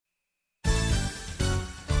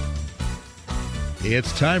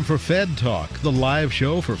It's time for Fed Talk, the live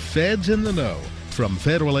show for feds in the know. From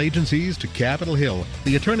federal agencies to Capitol Hill,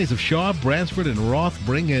 the attorneys of Shaw, Bransford, and Roth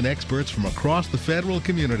bring in experts from across the federal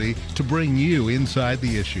community to bring you inside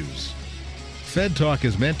the issues. Fed Talk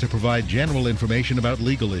is meant to provide general information about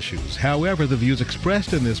legal issues. However, the views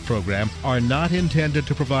expressed in this program are not intended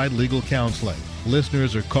to provide legal counseling.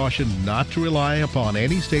 Listeners are cautioned not to rely upon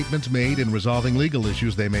any statements made in resolving legal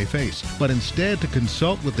issues they may face, but instead to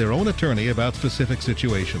consult with their own attorney about specific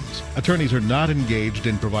situations. Attorneys are not engaged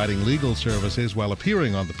in providing legal services while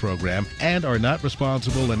appearing on the program and are not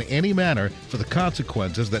responsible in any manner for the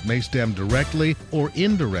consequences that may stem directly or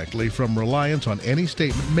indirectly from reliance on any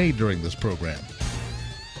statement made during this program.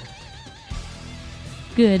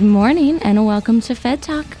 Good morning and welcome to Fed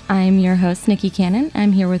Talk. I'm your host, Nikki Cannon.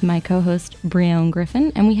 I'm here with my co-host, Brione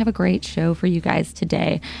Griffin, and we have a great show for you guys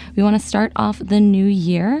today. We want to start off the new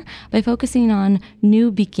year by focusing on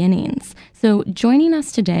new beginnings. So joining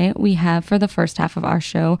us today, we have for the first half of our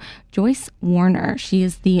show, Joyce Warner. She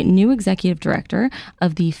is the new executive director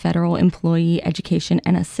of the Federal Employee Education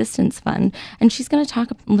and Assistance Fund, and she's going to talk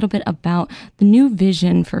a little bit about the new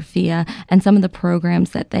vision for FEA and some of the programs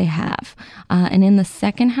that they have. And in the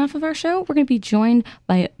second half of our show, we're going to be joined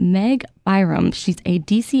by Meg Byram. She's a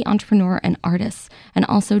DC entrepreneur and artist, and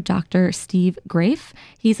also Dr. Steve Grafe.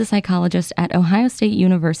 He's a psychologist at Ohio State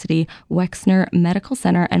University, Wexner Medical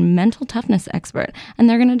Center, and mental toughness expert. And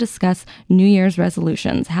they're going to discuss New Year's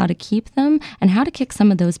resolutions, how to keep them, and how to kick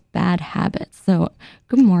some of those bad habits. So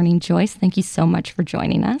good morning, Joyce. Thank you so much for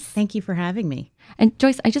joining us. Thank you for having me. And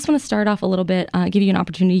Joyce, I just want to start off a little bit, give you an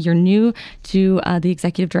opportunity. You're new to the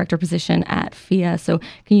executive director position at FEA. So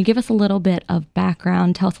can you give us a little bit of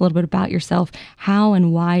background? Tell us a little bit about yourself. How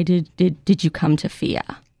and why did you come to FEA?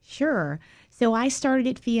 Sure. So I started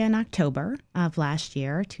at FEA in October of last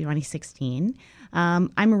year, 2016.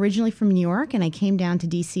 I'm originally from New York, and I came down to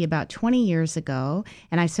DC about 20 years ago,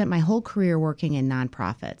 and I spent my whole career working in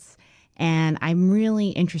nonprofits. And I'm really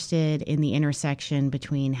interested in the intersection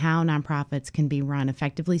between how nonprofits can be run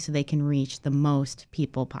effectively so they can reach the most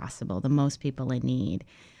people possible, the most people in need.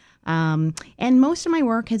 And most of my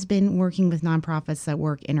work has been working with nonprofits that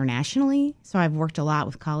work internationally. So I've worked a lot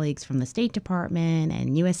with colleagues from the State Department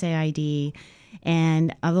and USAID.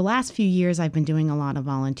 And the last few years, I've been doing a lot of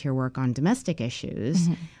volunteer work on domestic issues.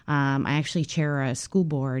 Mm-hmm. I actually chair a school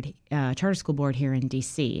board, charter school board here in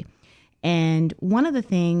DC. And one of the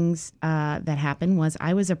things that happened was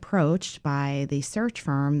I was approached by the search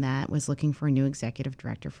firm that was looking for a new executive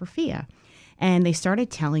director for FEA. And they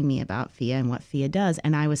started telling me about FEA and what FEA does,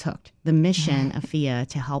 and I was hooked. The mission of FEA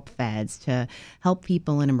to help feds, to help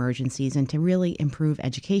people in emergencies, and to really improve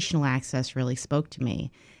educational access really spoke to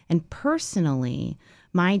me. And personally,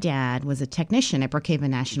 my dad was a technician at Brookhaven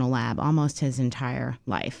National Lab almost his entire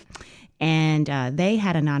life. And they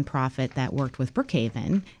had a nonprofit that worked with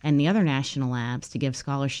Brookhaven and the other national labs to give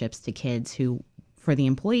scholarships to kids for the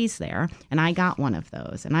employees there. And I got one of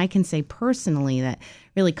those. And I can say personally that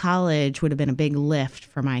really college would have been a big lift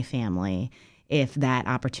for my family if that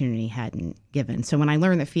opportunity hadn't given. So when I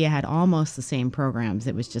learned that FEA had almost the same programs,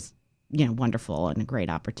 it was just, wonderful and a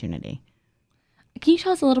great opportunity. Can you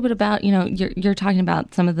tell us a little bit about, you're talking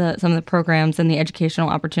about some of the programs and the educational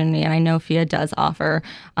opportunity, and I know FEA does offer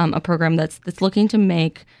a program that's looking to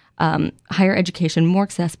make higher education more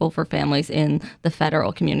accessible for families in the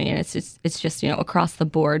federal community, and it's just across the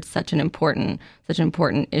board such an important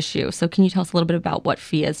issue. So can you tell us a little bit about what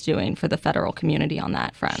FEA is doing for the federal community on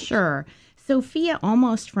that front? Sure. So FEA,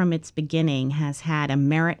 almost from its beginning, has had a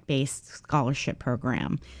merit-based scholarship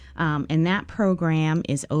program. And that program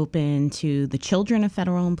is open to the children of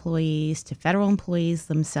federal employees, to federal employees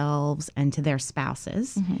themselves, and to their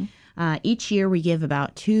spouses. Mm-hmm. Each year we give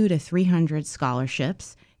about 200 to 300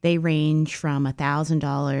 scholarships. They range from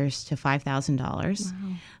 $1,000 to $5,000.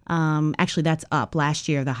 Wow. Actually, that's up. Last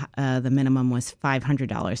year, the minimum was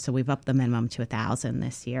 $500, so we've upped the minimum to $1,000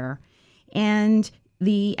 this year. And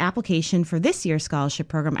the application for this year's scholarship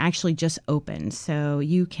program actually just opened, so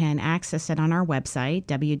you can access it on our website,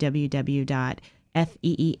 www.feea.org.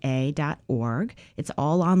 It's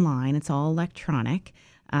all online. It's all electronic.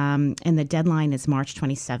 And the deadline is March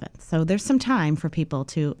 27th. So there's some time for people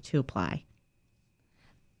to apply.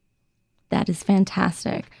 That is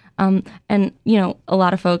fantastic. And, a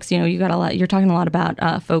lot of folks, you're talking a lot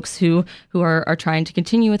about folks who are trying to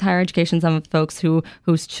continue with higher education, some folks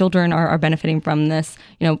whose children are benefiting from this,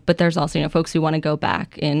 but there's also, folks who want to go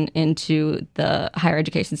back into the higher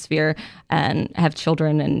education sphere and have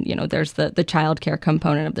children. And, there's the child care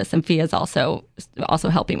component of this. And FEA is also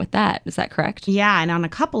helping with that. Is that correct? Yeah. And on a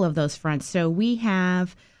couple of those fronts. So we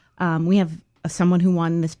have someone who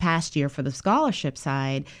won this past year for the scholarship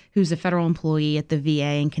side, who's a federal employee at the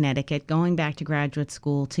VA in Connecticut, going back to graduate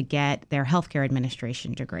school to get their healthcare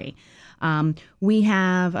administration degree. We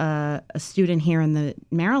have a student here in the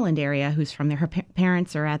Maryland area who's from there. Her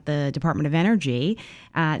parents are at the Department of Energy.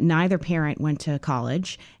 Neither parent went to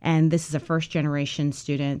college, and this is a first-generation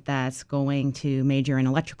student that's going to major in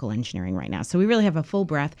electrical engineering right now. So we really have a full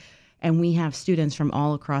breadth, and we have students from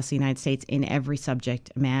all across the United States in every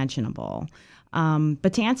subject imaginable.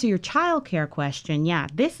 But to answer your child care question, yeah,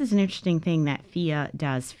 this is an interesting thing that FIA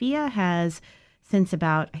does. FIA has, since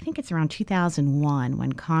about, I think it's around 2001,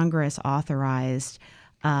 when Congress authorized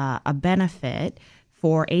a benefit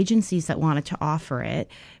for agencies that wanted to offer it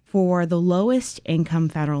for the lowest income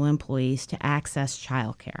federal employees to access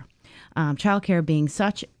child care. Child care being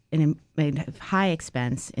such a high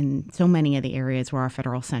expense in so many of the areas where our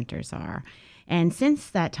federal centers are. And since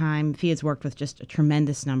that time, FIA's worked with just a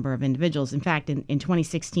tremendous number of individuals. In fact, in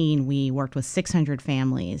 2016, we worked with 600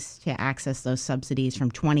 families to access those subsidies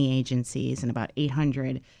from 20 agencies, and about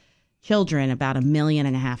 800 children. About $1.5 million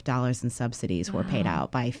in subsidies were paid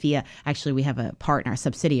out by FIA. Actually, we have a partner, a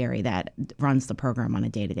subsidiary, that runs the program on a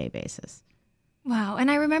day-to-day basis. Wow. And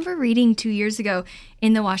I remember reading 2 years ago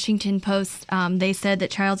in the Washington Post, they said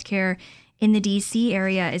that childcare in the D.C.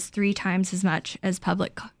 area is 3 times as much as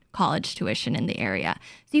public college tuition in the area.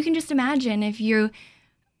 So you can just imagine if you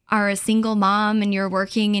are a single mom and you're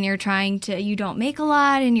working and you don't make a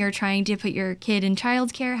lot and you're trying to put your kid in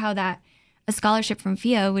childcare, how that a scholarship from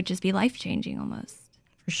FIA would just be life-changing almost.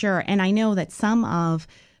 For sure. And I know that some of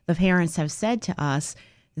the parents have said to us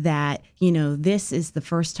that, this is the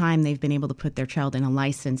first time they've been able to put their child in a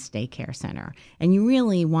licensed daycare center. And you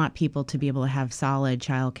really want people to be able to have solid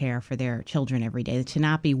child care for their children every day, to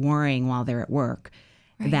not be worrying while they're at work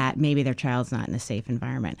that maybe their child's not in a safe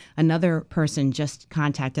environment. Another person just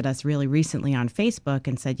contacted us really recently on Facebook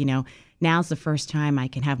and said, now's the first time I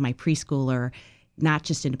can have my preschooler not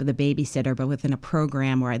just with a babysitter, but within a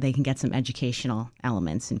program where they can get some educational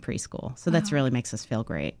elements in preschool. So that's really makes us feel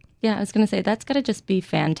great. Yeah, I was going to say that's got to just be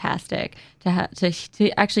fantastic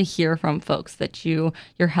to actually hear from folks that you're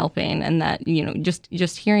helping, and that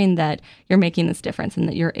just hearing that you're making this difference and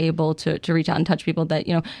that you're able to reach out and touch people that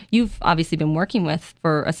you've obviously been working with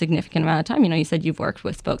for a significant amount of time. You said you've worked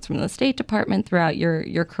with folks from the State Department throughout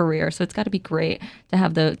your career, so it's got to be great to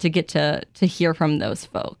have to get to hear from those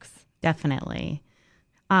folks. Definitely.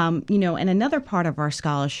 And another part of our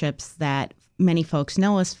scholarships that many folks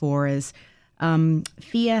know us for is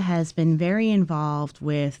FIA has been very involved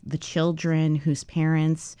with the children whose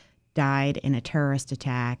parents died in a terrorist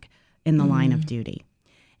attack in the line of duty.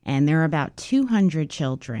 And there are about 200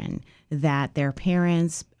 children that their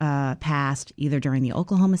parents passed either during the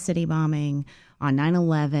Oklahoma City bombing, on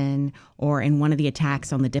 9/11, or in one of the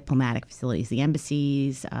attacks on the diplomatic facilities, the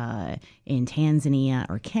embassies in Tanzania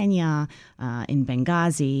or Kenya, in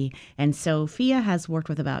Benghazi. And so FIA has worked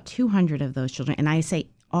with about 200 of those children. And I say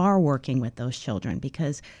are working with those children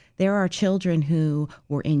because there are children who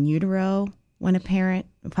were in utero when a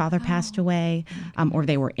father passed away, or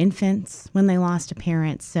they were infants when they lost a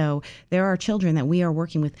parent. So there are children that we are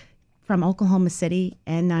working with from Oklahoma City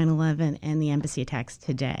and 9/11 and the embassy attacks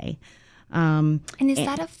today. And is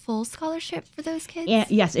that a full scholarship for those kids?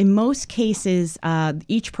 Yes. In most cases,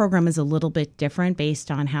 each program is a little bit different based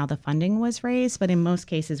on how the funding was raised. But in most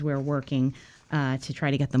cases, we're working to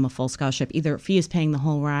try to get them a full scholarship. Either FIA is paying the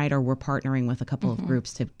whole ride, or we're partnering with a couple of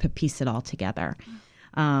groups to piece it all together.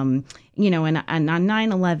 And on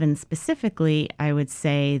 9/11 specifically, I would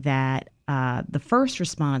say that the first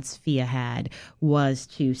response FIA had was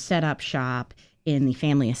to set up shop in the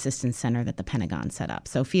Family Assistance Center that the Pentagon set up.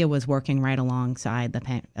 So FIA was working right alongside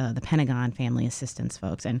the Pentagon Family Assistance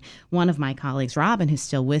folks. And one of my colleagues, Robin, who's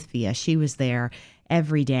still with FIA, she was there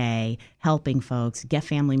every day helping folks get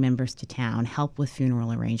family members to town, help with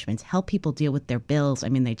funeral arrangements, help people deal with their bills. I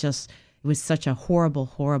mean, it was such a horrible,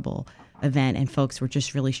 horrible event, and folks were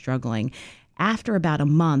just really struggling. After about a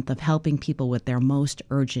month of helping people with their most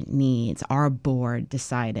urgent needs, our board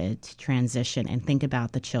decided to transition and think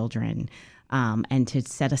about the children, and to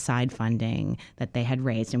set aside funding that they had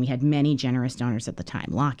raised. And we had many generous donors at the time,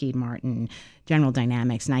 Lockheed Martin, General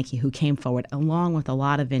Dynamics, Nike, who came forward along with a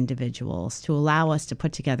lot of individuals to allow us to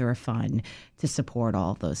put together a fund to support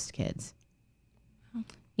all of those kids.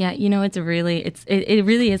 Yeah, it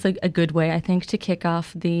really is a good way, I think, to kick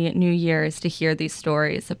off the new year, is to hear these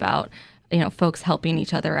stories about folks helping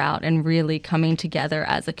each other out and really coming together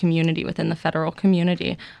as a community within the federal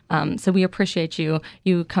community. So we appreciate you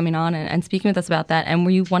coming on and speaking with us about that. And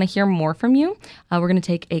we want to hear more from you. We're going to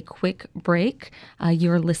take a quick break.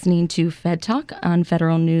 You're listening to Fed Talk on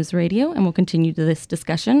Federal News Radio, and we'll continue this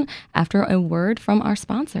discussion after a word from our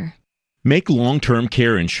sponsor. Make long-term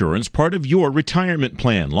care insurance part of your retirement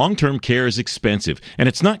plan. Long-term care is expensive, and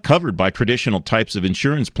it's not covered by traditional types of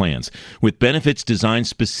insurance plans. With benefits designed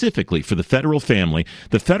specifically for the federal family,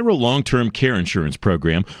 the Federal Long-Term Care Insurance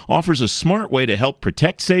Program offers a smart way to help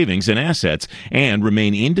protect savings and assets and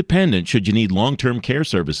remain independent should you need long-term care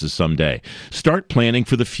services someday. Start planning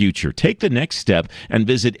for the future. Take the next step and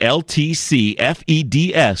visit ltcfeds.com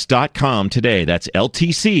today. That's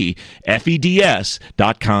ltcfeds.com.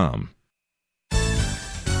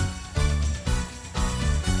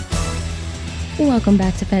 Welcome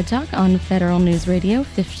back to Fed Talk on Federal News Radio,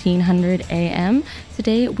 1500 AM.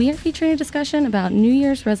 Today, we are featuring a discussion about New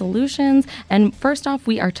Year's resolutions. And first off,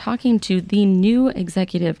 we are talking to the new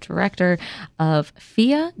executive director of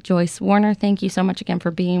FEA, Joyce Warner. Thank you so much again for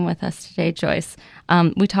being with us today, Joyce.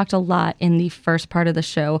 We talked a lot in the first part of the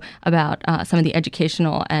show about some of the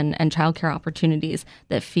educational and childcare opportunities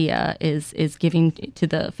that FEA is giving to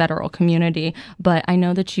the federal community. But I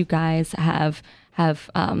know that you guys have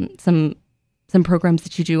some programs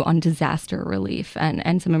that you do on disaster relief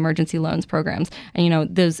and some emergency loans programs.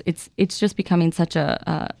 And, it's just becoming such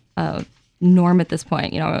a norm at this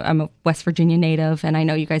point. I'm a West Virginia native, and I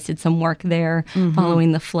know you guys did some work there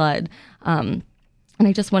following the flood. And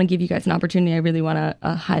I just want to give you guys an opportunity. I really want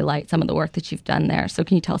to highlight some of the work that you've done there. So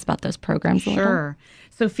can you tell us about those programs a little? Sure.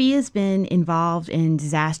 So FEA has been involved in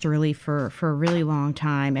disaster relief for a really long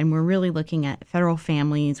time, and we're really looking at federal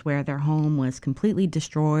families where their home was completely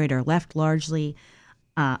destroyed or left largely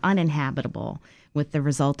uninhabitable with the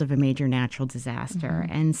result of a major natural disaster.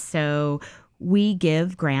 And so we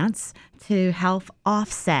give grants to help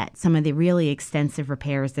offset some of the really extensive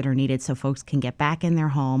repairs that are needed so folks can get back in their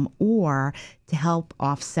home, or to help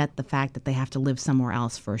offset the fact that they have to live somewhere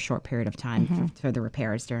else for a short period of time for the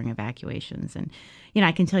repairs during evacuations. And,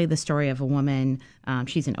 I can tell you the story of a woman,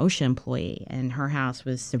 she's an OSHA employee, and her house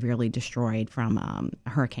was severely destroyed from a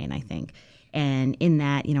hurricane, I think. And in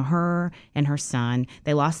that, her and her son,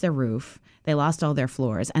 they lost their roof. They lost all their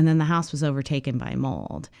floors, and then the house was overtaken by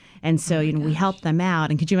mold. And so, we helped them out.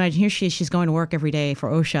 And could you imagine, here she is, she's going to work every day for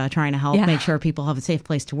OSHA, trying to help make sure people have a safe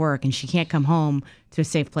place to work, and she can't come home to a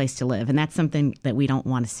safe place to live. And that's something that we don't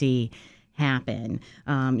want to see happen.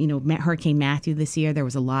 Hurricane Matthew this year, there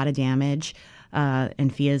was a lot of damage,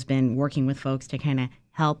 and FEA's been working with folks to kind of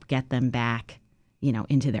help get them back,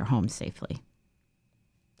 into their homes safely.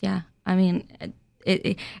 Yeah, I mean,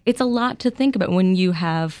 it's a lot to think about when you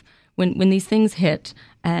have... When these things hit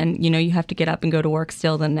and, you have to get up and go to work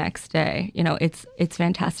still the next day, it's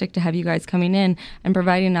fantastic to have you guys coming in and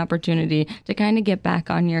providing an opportunity to kind of get back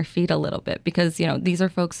on your feet a little bit, because, these are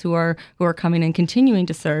folks who are coming and continuing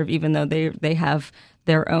to serve, even though they have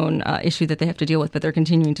their own issue that they have to deal with, but they're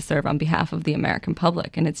continuing to serve on behalf of the American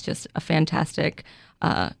public. And it's just a fantastic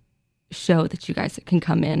show that you guys can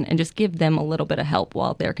come in and just give them a little bit of help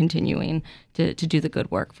while they're continuing to do the good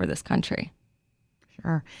work for this country.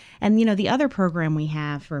 Sure. And, the other program we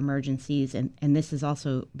have for emergencies, and this has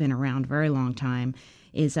also been around a very long time,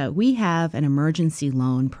 is we have an emergency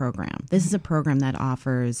loan program. This is a program that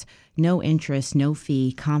offers no interest, no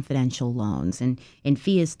fee, confidential loans. And in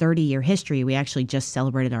FEA's 30-year history, we actually just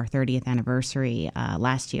celebrated our 30th anniversary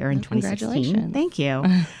last year in 2016. Thank you.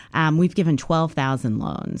 We've given 12,000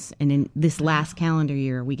 loans. And in this last calendar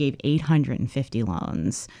year, we gave 850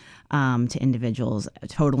 loans to individuals,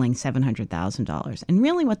 totaling $700,000. And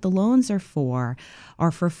really what the loans are for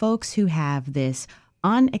folks who have this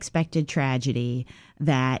unexpected tragedy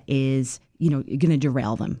that is, going to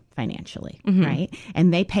derail them financially, right?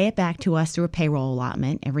 And they pay it back to us through a payroll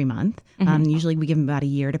allotment every month. Usually we give them about a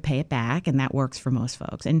year to pay it back, and that works for most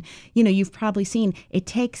folks. And, you've probably seen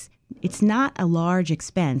it's not a large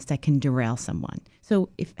expense that can derail someone. So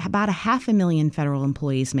if about 500,000 federal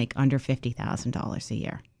employees make under $50,000 a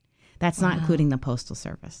year. That's not including the Postal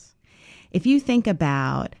Service. If you think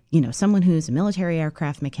about, someone who's a military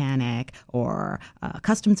aircraft mechanic or a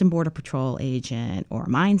Customs and Border Patrol agent or a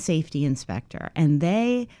mine safety inspector, and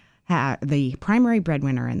they have the primary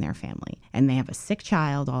breadwinner in their family, and they have a sick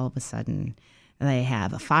child all of a sudden, they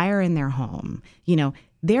have a fire in their home,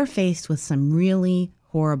 they're faced with some really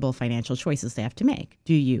horrible financial choices they have to make.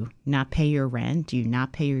 Do you not pay your rent? Do you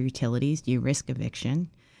not pay your utilities? Do you risk eviction?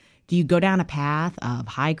 Do you go down a path of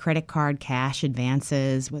high credit card cash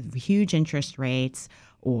advances with huge interest rates,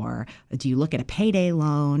 Or do you look at a payday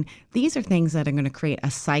loan? These are things that are going to create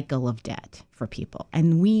a cycle of debt for people.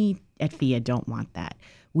 And we at FIA don't want that.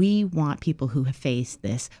 We want people who have faced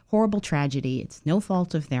this horrible tragedy. It's no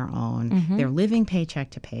fault of their own. They're living paycheck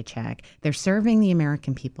to paycheck. They're serving the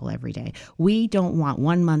American people every day. We don't want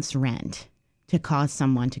 1 month's rent to cause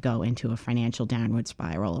someone to go into a financial downward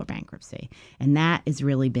spiral or bankruptcy. And that has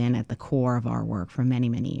really been at the core of our work for many,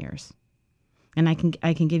 many years. And I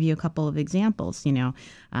can give you a couple of examples.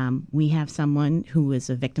 We have someone who is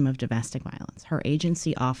a victim of domestic violence. Her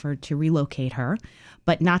agency offered to relocate her,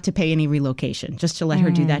 but not to pay any relocation, just to let her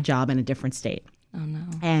do that job in a different state. Oh, no.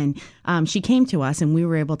 And she came to us, and we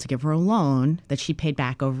were able to give her a loan that she paid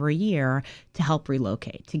back over a year to help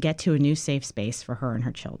relocate, to get to a new safe space for her and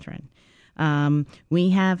her children.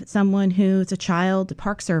 We have someone who's a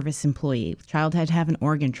Park Service employee. The child had to have an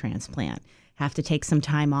organ transplant. Have to take some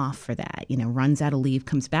time off for that, runs out of leave,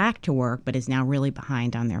 comes back to work, but is now really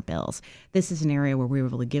behind on their bills. This is an area where we were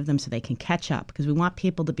able to give them so they can catch up, because we want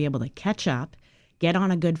people to be able to catch up, get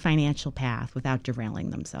on a good financial path without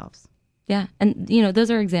derailing themselves. Yeah. And,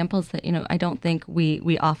 those are examples that, I don't think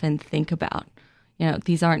we often think about.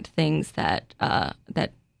 These aren't things that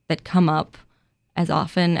come up as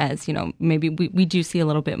often as, maybe we do see a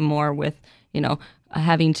little bit more with,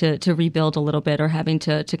 having to rebuild a little bit or having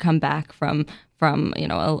to come back from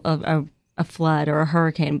a flood or a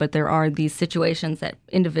hurricane. But there are these situations that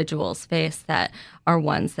individuals face that are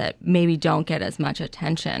ones that maybe don't get as much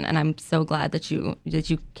attention. And I'm so glad that you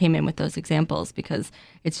came in with those examples, because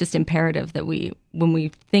it's just imperative that when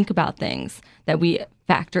we think about things, that we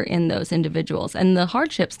factor in those individuals and the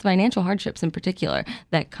hardships, financial hardships in particular,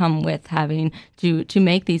 that come with having to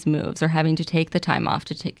make these moves or having to take the time off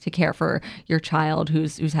to care for your child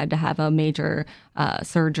who's had to have a major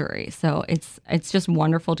surgery. So it's just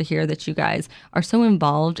wonderful to hear that you guys are so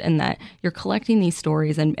involved and that you're collecting these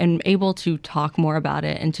stories and able to talk more about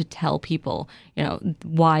it and to tell people,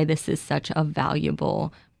 why this is such a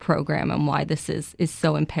valuable program and why this is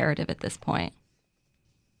so imperative at this point.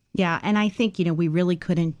 Yeah, and I think, we really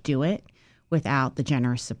couldn't do it without the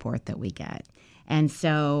generous support that we get. And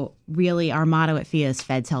so really our motto at FIA is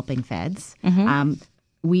Feds Helping Feds.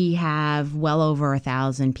 We have well over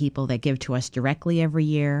 1,000 people that give to us directly every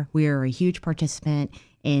year. We are a huge participant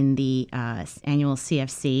in the annual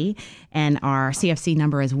CFC, and our CFC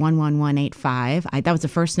number is 11185. That was the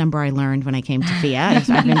first number I learned when I came to FIA.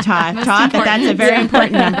 I've been taught that that's a very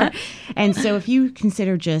important number. And so if you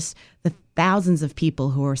consider just the thousands of people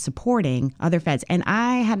who are supporting other feds. And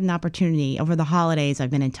I had an opportunity over the holidays. I've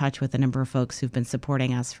been in touch with a number of folks who've been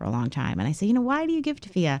supporting us for a long time. And I say, why do you give to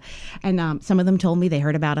FIA? And some of them told me they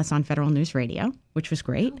heard about us on Federal News Radio, which was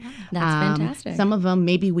great. Oh, wow. That's fantastic. Some of them,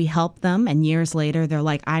 maybe we helped them, and years later, they're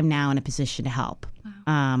like, I'm now in a position to help.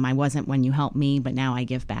 Wow. I wasn't when you helped me, but now I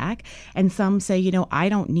give back. And some say, I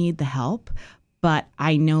don't need the help, but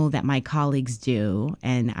I know that my colleagues do,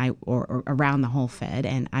 and or around the whole Fed,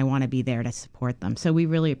 and I want to be there to support them. So we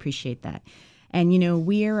really appreciate that. And,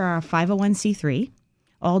 we're a 501c3.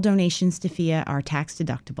 All donations to FIA are tax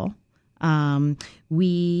deductible. You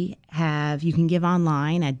can give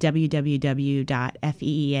online at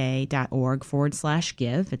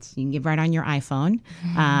www.feea.org/give. You can give right on your iPhone.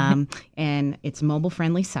 And it's a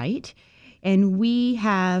mobile-friendly site. And we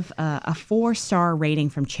have a 4-star rating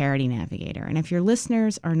from Charity Navigator. And if your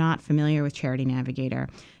listeners are not familiar with Charity Navigator,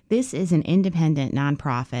 this is an independent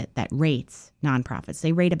nonprofit that rates nonprofits.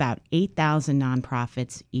 They rate about 8,000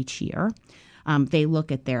 nonprofits each year. They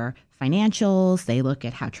look at their financials. They look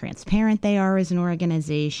at how transparent they are as an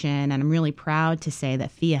organization. And I'm really proud to say that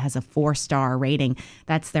FIA has a 4-star rating.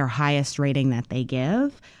 That's their highest rating that they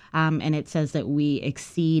give. And it says that we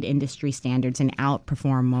exceed industry standards and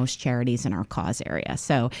outperform most charities in our cause area.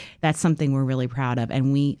 So that's something we're really proud of.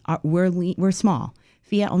 And we're small.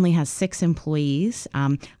 FIA only has 6 employees.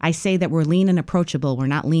 I say that we're lean and approachable. We're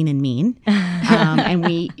not lean and mean. And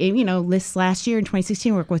we, this last year in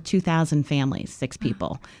 2016, we worked with 2,000 families, 6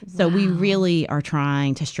 people. So we really are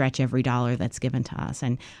trying to stretch every dollar that's given to us.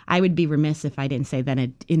 And I would be remiss if I didn't say that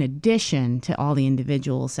in addition to all the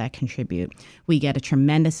individuals that contribute, we get a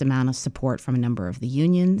tremendous amount of support from a number of the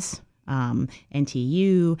unions,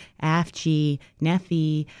 NTU, AFG,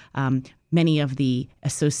 NEFI, many of the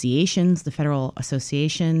associations, the federal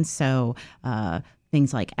associations, so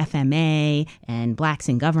things like FMA and Blacks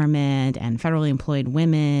in Government and Federally Employed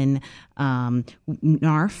Women.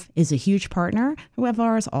 NARF is a huge partner of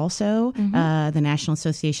ours also, the National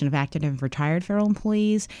Association of Active and Retired Federal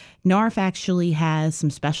Employees. NARF actually has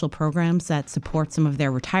some special programs that support some of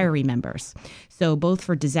their retiree members. So both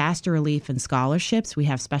for disaster relief and scholarships, we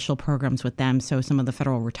have special programs with them so some of the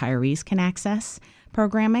federal retirees can access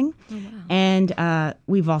programming. Oh, wow. And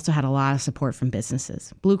we've also had a lot of support from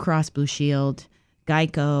businesses, Blue Cross Blue Shield,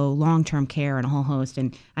 Geico, long-term care, and a whole host.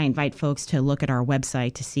 And I invite folks to look at our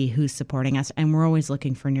website to see who's supporting us. And we're always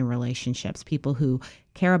looking for new relationships, people who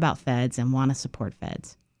care about feds and want to support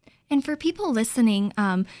feds. And for people listening,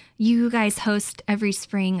 you guys host every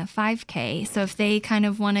spring a 5K. So if they kind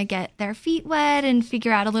of want to get their feet wet and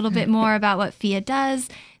figure out a little bit more about what FIA does,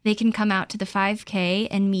 they can come out to the 5K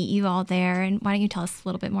and meet you all there. And why don't you tell us a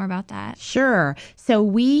little bit more about that? Sure. So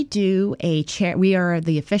we do we are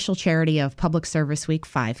the official charity of Public Service Week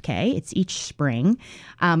 5K. It's each spring.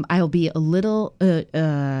 I'll be a little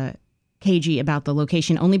cagey about the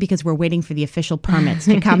location only because we're waiting for the official permits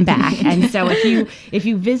to come back. And so if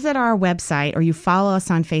you visit our website or you follow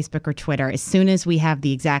us on Facebook or Twitter, as soon as we have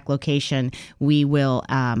the exact location, we will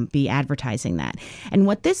be advertising that. And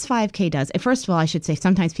what this 5K does, first of all, I should say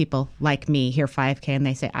sometimes people like me hear 5K and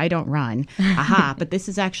they say, I don't run. Aha, but this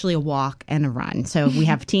is actually a walk and a run. So we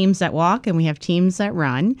have teams that walk and we have teams that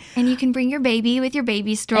run. And you can bring your baby with your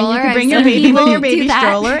baby stroller. And you can bring your baby with your baby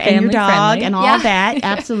stroller and your dog friendly. And all that.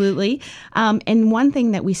 Absolutely. And one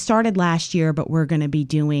thing that we started last year, but we're going to be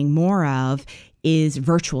doing more of, is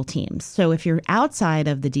virtual teams. So if you're outside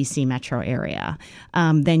of the DC metro area,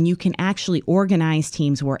 then you can actually organize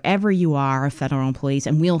teams wherever you are, federal employees,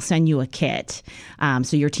 and we'll send you a kit.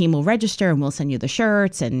 So your team will register and we'll send you the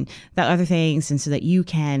shirts and the other things, and so that you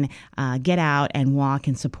can get out and walk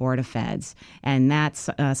in support of feds. And that's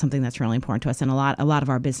something that's really important to us. And a lot of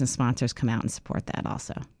our business sponsors come out and support that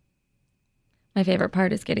also. My favorite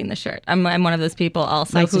part is getting the shirt. I'm one of those people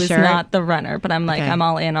also Likes who's not the runner, but I'm like, okay. I'm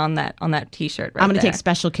all in on that T-shirt right I'm going to there. take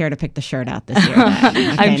special care to pick the shirt out this year.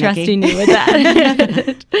 Okay, I'm trusting you with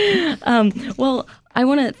that. Well, I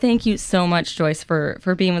want to thank you so much, Joyce,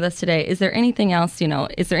 for being with us today. Is there anything else,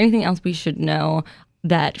 we should know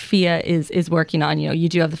that FIA is working on? You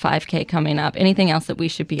do have the 5K coming up. Anything else that we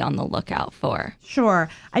should be on the lookout for? Sure.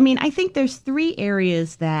 I mean, I think there's 3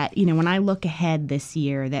 areas that, when I look ahead this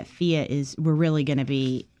year, that FIA we're really going to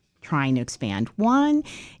be trying to expand. One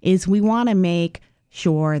is we want to make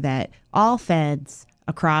sure that all feds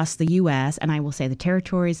across the U.S., and I will say the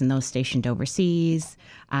territories and those stationed overseas,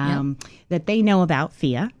 that they know about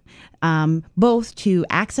FIA. Both to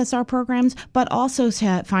access our programs, but also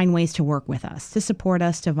to find ways to work with us, to support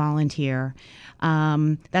us, to volunteer.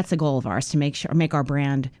 That's a goal of ours, to make our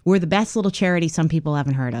brand. We're the best little charity some people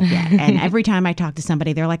haven't heard of yet. And every time I talk to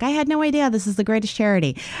somebody, they're like, I had no idea this is the greatest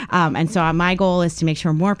charity. And so my goal is to make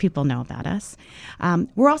sure more people know about us.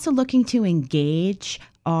 We're also looking to engage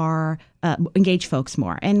folks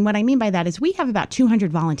more. And what I mean by that is we have about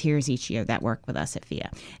 200 volunteers each year that work with us at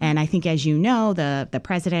FIA. And I think, as you know, the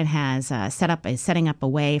president is setting up a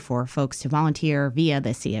way for folks to volunteer via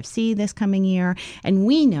the CFC this coming year. And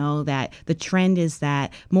we know that the trend is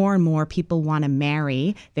that more and more people want to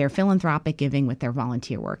marry their philanthropic giving with their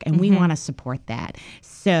volunteer work. And we want to support that.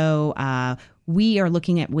 So we are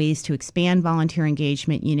looking at ways to expand volunteer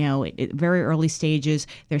engagement. At very early stages,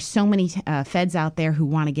 there's so many feds out there who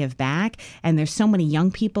want to give back, and there's so many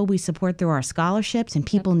young people we support through our scholarships, and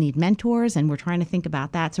people need mentors, and we're trying to think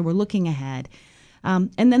about that. So we're looking ahead.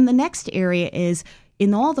 And then the next area is,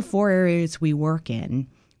 in all the 4 areas we work in,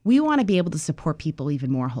 we want to be able to support people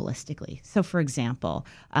even more holistically. So, for example,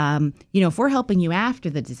 if we're helping you after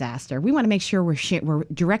the disaster, we want to make sure we're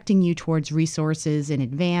directing you towards resources in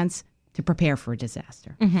advance to prepare for a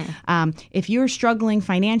disaster. If you're struggling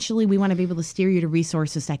financially, we want to be able to steer you to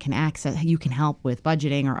resources that you can help with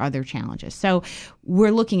budgeting or other challenges. So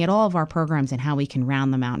we're looking at all of our programs and how we can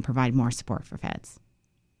round them out and provide more support for feds.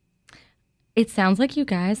 It sounds like you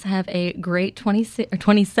guys have a great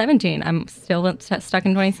 2017. I'm still stuck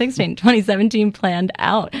in 2016. 2017 planned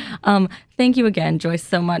out. Thank you again, Joyce,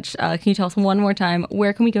 so much. Can you tell us one more time,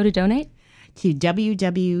 where can we go to donate? To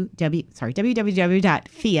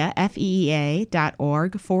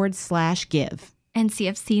www.fea.org/give. And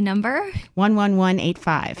CFC number?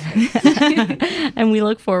 11185. And we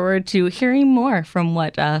look forward to hearing more from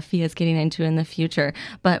what FIA is getting into in the future.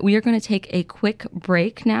 But we are going to take a quick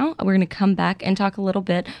break now. We're going to come back and talk a little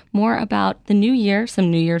bit more about the new year,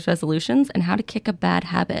 some New Year's resolutions, and how to kick a bad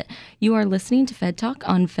habit. You are listening to Fed Talk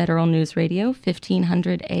on Federal News Radio,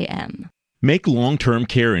 1500 AM. Make long-term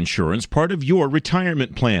care insurance part of your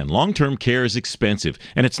retirement plan. Long-term care is expensive,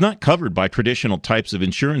 and it's not covered by traditional types of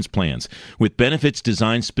insurance plans. With benefits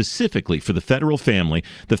designed specifically for the federal family,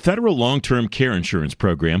 the Federal Long-Term Care Insurance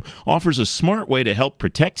Program offers a smart way to help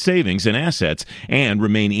protect savings and assets and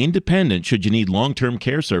remain independent should you need long-term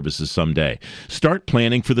care services someday. Start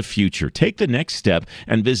planning for the future. Take the next step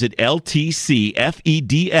and visit ltcfeds.com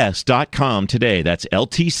today. That's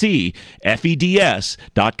ltcfeds.com.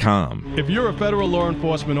 If you're a federal law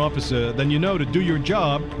enforcement officer, then you know to do your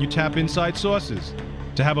job, you tap inside sources.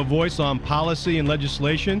 To have a voice on policy and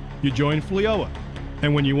legislation, you join FLEOA.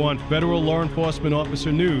 And when you want federal law enforcement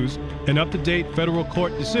officer news and up-to-date federal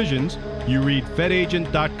court decisions, you read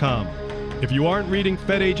FedAgent.com. If you aren't reading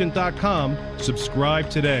FedAgent.com, subscribe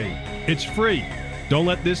today. It's free. Don't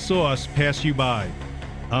let this source pass you by.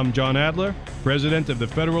 I'm John Adler, President of the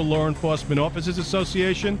Federal Law Enforcement Officers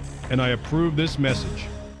Association, and I approve this message.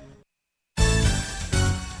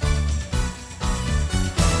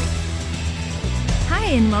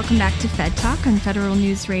 And welcome back to Fed Talk on Federal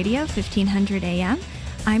News Radio, 1500 AM.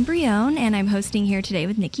 I'm Brione, and I'm hosting here today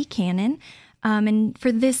with Nikki Cannon. And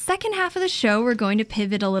for this second half of the show, we're going to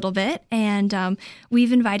pivot a little bit, and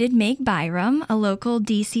we've invited Meg Byram, a local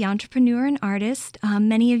DC entrepreneur and artist.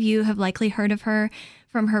 Many of you have likely heard of her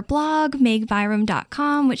from her blog,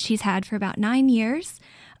 megbyram.com, which she's had for about 9 years.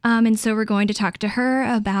 And so we're going to talk to her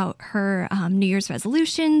about her New Year's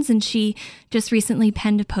resolutions, and she just recently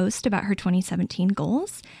penned a post about her 2017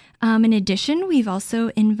 goals. In addition, we've also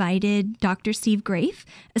invited Dr. Steve Grafe,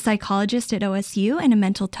 a psychologist at OSU and a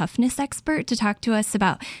mental toughness expert, to talk to us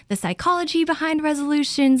about the psychology behind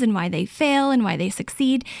resolutions and why they fail and why they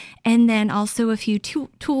succeed, and then also a few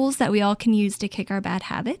tools that we all can use to kick our bad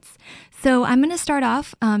habits. So I'm going to start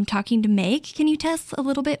off talking to Meg. Can you tell us a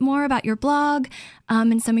little bit more about your blog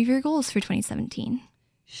and some of your goals for 2017?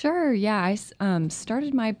 Sure. Yeah, I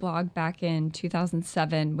started my blog back in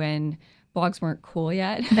 2007 when blogs weren't cool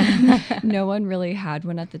yet. No one really had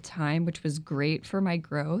one at the time, which was great for my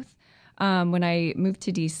growth. When I moved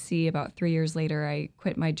to DC about 3 years later, I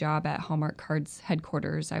quit my job at Hallmark Cards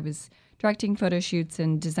headquarters. I was directing photo shoots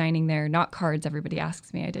and designing there, not cards. Everybody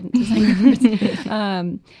asks me. I didn't design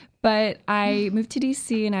cards. But I moved to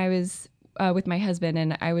DC, and I was with my husband,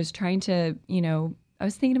 and I was trying to, I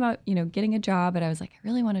was thinking about, getting a job, but I was like, I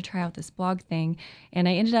really want to try out this blog thing. And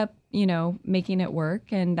I ended up, making it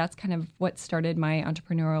work. And that's kind of what started my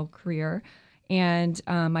entrepreneurial career. And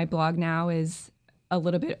my blog now is a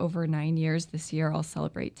little bit over 9 years. This year I'll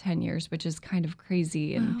celebrate 10 years, which is kind of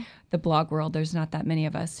crazy. In the blog world, there's not that many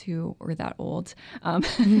of us who are that old.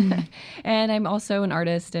 And I'm also an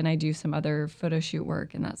artist, and I do some other photo shoot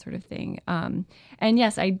work and that sort of thing. And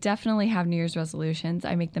yes, I definitely have New Year's resolutions.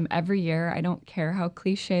 I make them every year. I don't care how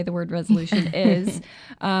cliche the word resolution is.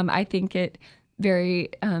 I think it very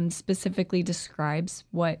specifically describes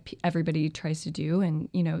what everybody tries to do. And,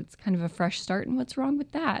 it's kind of a fresh start, and what's wrong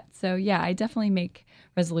with that? So, yeah, I definitely make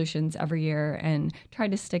resolutions every year and try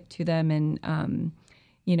to stick to them and,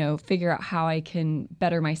 figure out how I can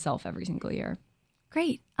better myself every single year.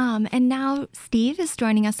 Great. And now Steve is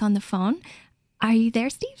joining us on the phone. Are you there,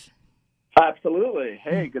 Steve? Absolutely.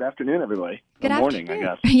 Hey, good afternoon, everybody. Good morning, I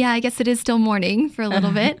guess. Yeah, I guess it is still morning for a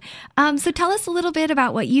little bit. So tell us a little bit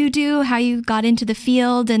about what you do, how you got into the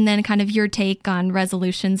field, and then kind of your take on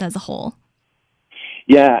resolutions as a whole.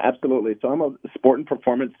 Yeah, absolutely. So I'm a sport and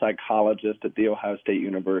performance psychologist at The Ohio State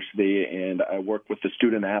University, and I work with the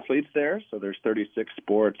student athletes there. So there's 36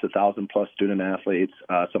 sports, 1,000-plus student athletes.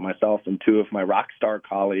 So myself and two of my rock star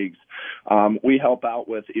colleagues, we help out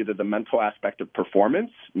with either the mental aspect of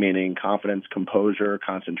performance, meaning confidence, composure,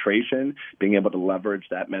 concentration, being able to leverage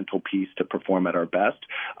that mental piece to perform at our best,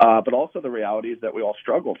 but also the reality is that we all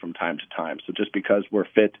struggle from time to time. So just because we're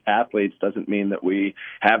fit athletes doesn't mean that we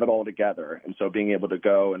have it all together. And so being able to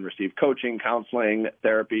go and receive coaching, counseling,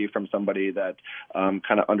 therapy from somebody that kind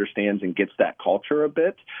of understands and gets that culture a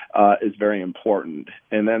bit is very important.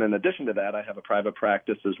 And then in addition to that, I have a private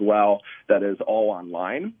practice as well that is all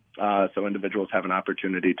online. So individuals have an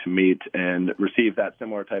opportunity to meet and receive that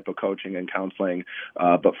similar type of coaching and counseling,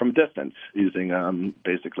 but from distance using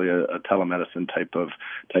basically a telemedicine type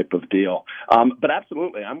of deal. But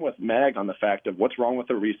absolutely, I'm with Meg on the fact of what's wrong with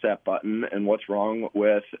the reset button and what's wrong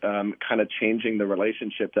with kind of changing the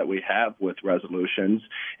relationship that we have with resolutions.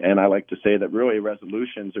 And I like to say that really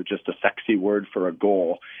resolutions are just a sexy word for a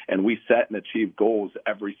goal, and we set and achieve goals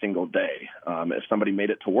every single day. If somebody made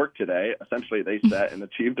it to work today, essentially they set and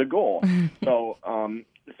achieved a goal. So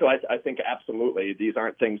I think absolutely these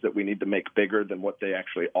aren't things that we need to make bigger than what they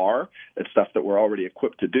actually are. It's stuff that we're already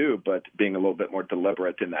equipped to do, but being a little bit more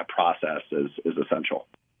deliberate in that process is essential.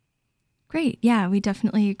 Great. Yeah, we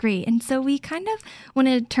definitely agree. And so we kind of want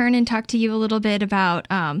to turn and talk to you a little bit about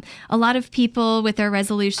a lot of people with their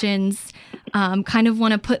resolutions kind of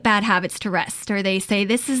want to put bad habits to rest, or they say,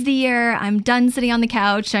 this is the year I'm done sitting on the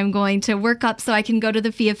couch. I'm going to work up so I can go to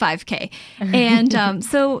the FIA 5K. And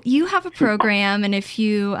so you have a program and a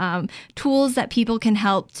few tools that people can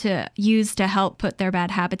help to use to help put their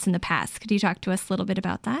bad habits in the past. Could you talk to us a little bit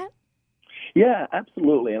about that? Yeah,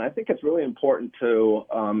 absolutely. And I think it's really important to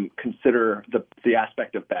consider the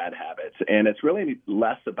aspect of bad habits. And it's really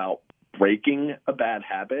less about breaking a bad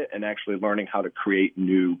habit and actually learning how to create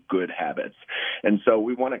new good habits. And so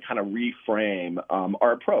we want to kind of reframe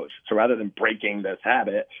our approach. So rather than breaking this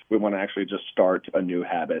habit, we want to actually just start a new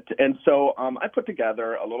habit. And so I put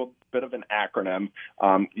together a little bit of an acronym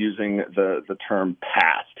using the term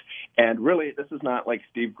PAST. And really, this is not like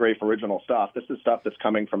Steve Grafe original stuff. This is stuff that's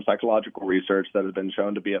coming from psychological research that has been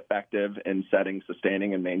shown to be effective in setting,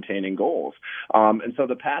 sustaining, and maintaining goals. And so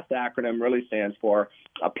the PAST acronym really stands for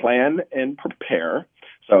plan and prepare.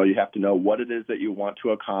 So you have to know what it is that you want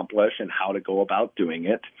to accomplish and how to go about doing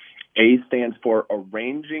it. A stands for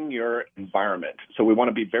arranging your environment. So we want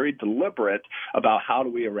to be very deliberate about how do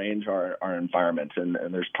we arrange our environment. And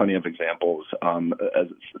there's plenty of examples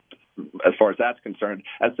as far as that's concerned,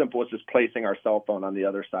 as simple as just placing our cell phone on the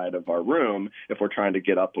other side of our room if we're trying to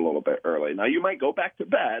get up a little bit early. Now, you might go back to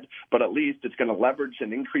bed, but at least it's going to leverage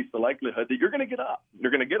and increase the likelihood that you're going to get up. You're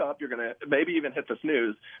going to get up. You're going to maybe even hit the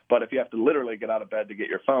snooze. But if you have to literally get out of bed to get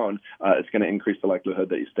your phone, it's going to increase the likelihood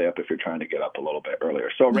that you stay up if you're trying to get up a little bit earlier.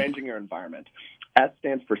 So arranging your environment. S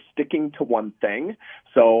stands for sticking to one thing.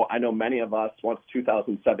 So I know many of us, once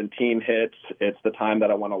 2017 hits, it's the time that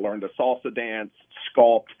I want to learn to salsa dance,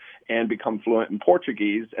 sculpt, and become fluent in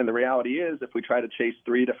Portuguese. And the reality is, if we try to chase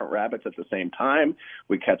 3 different rabbits at the same time,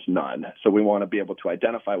 we catch none. So we want to be able to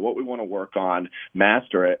identify what we want to work on,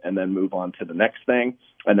 master it, and then move on to the next thing.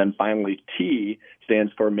 And then finally, T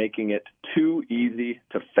stands for making it too easy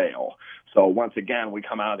to fail. So once again, we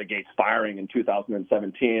come out of the gates firing in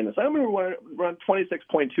 2017 and say, I'm going to run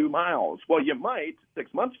 26.2 miles. Well, you might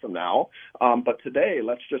 6 months from now, but today,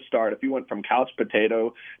 let's just start. If you went from couch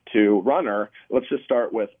potato to runner, let's just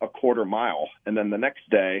start with a quarter mile. And then the next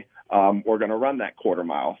day, we're going to run that quarter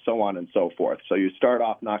mile, so on and so forth. So you start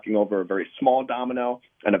off knocking over a very small domino,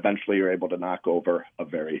 and eventually you're able to knock over a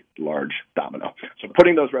very large domino. So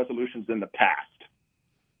putting those resolutions in the past.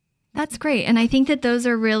 That's great. And I think that those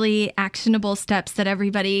are really actionable steps that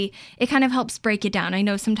everybody, it kind of helps break it down. I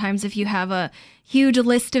know sometimes if you have a huge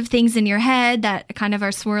list of things in your head that kind of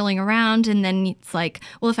are swirling around, and then it's like,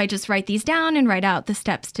 well, if I just write these down and write out the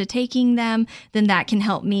steps to taking them, then that can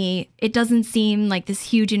help me. It doesn't seem like this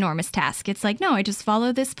huge, enormous task. It's like, no, I just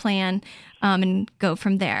follow this plan and go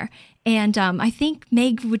from there. And I think,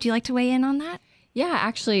 Meg, would you like to weigh in on that? Yeah,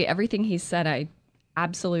 actually, everything he said, I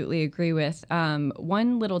absolutely agree with.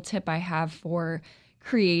 One little tip I have for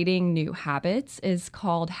creating new habits is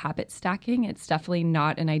called habit stacking. It's definitely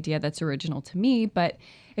not an idea that's original to me, but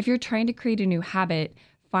if you're trying to create a new habit,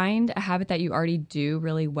 find a habit that you already do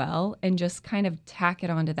really well and just kind of tack it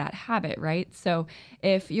onto that habit, right? So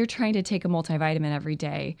if you're trying to take a multivitamin every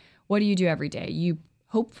day, what do you do every day? You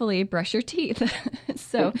hopefully brush your teeth.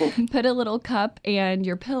 So put a little cup and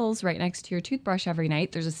your pills right next to your toothbrush every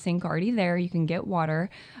night. There's a sink already there. You can get water.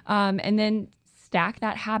 And then stack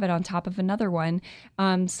that habit on top of another one.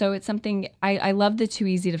 So it's something I love the too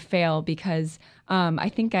easy to fail because I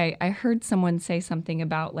think I heard someone say something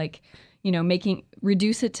about like, you know,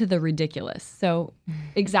 reduce it to the ridiculous. So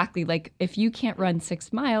exactly, like if you can't run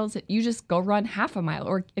 6 miles, you just go run half a mile.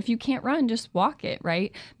 Or if you can't run, just walk it,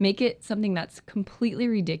 right? Make it something that's completely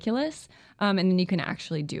ridiculous, and then you can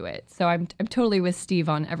actually do it. So I'm totally with Steve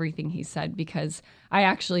on everything he said because I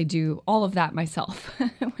actually do all of that myself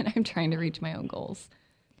when I'm trying to reach my own goals.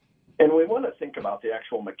 And we want to think about the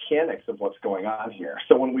actual mechanics of what's going on here.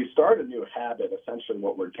 So when we start a new habit, essentially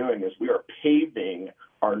what we're doing is we are paving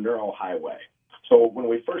our neural highway. So when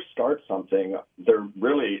we first start something, there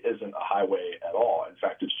really isn't a highway at all. In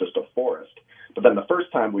fact, it's just a forest. But then the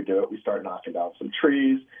first time we do it, we start knocking down some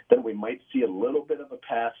trees. Then we might see a little bit of a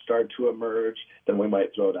path start to emerge. Then we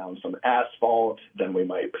might throw down some asphalt. Then we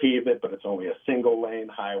might pave it, but it's only a single lane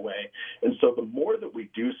highway. And so the more that we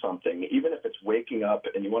do something, even if it's waking up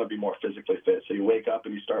and you want to be more physically fit, so you wake up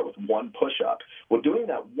and you start with one push-up. Well, doing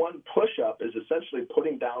that one push-up is essentially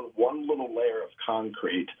putting down one little layer of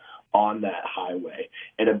concrete on that highway.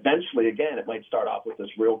 And eventually, again, it might start off with this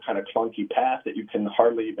real kind of clunky path that you can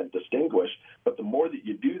hardly even distinguish. But the more that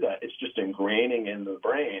you do that, it's just ingraining in the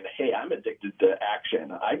brain, hey, I'm addicted to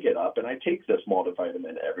action. I get up and I take this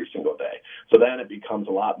multivitamin every single day. So then it becomes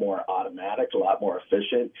a lot more automatic, a lot more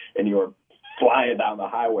efficient, and you're flying down the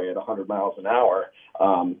highway at 100 miles an hour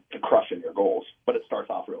to crushing your goals. But it starts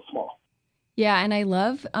off real small. Yeah, and I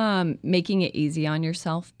love making it easy on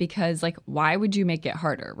yourself because, like, why would you make it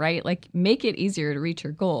harder, right? Like, make it easier to reach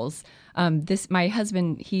your goals. My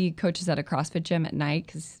husband, he coaches at a CrossFit gym at night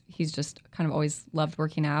because he's just kind of always loved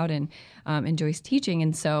working out and enjoys teaching.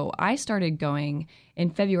 And so I started going in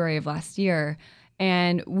February of last year,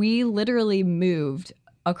 and we literally moved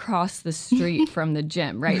across the street from the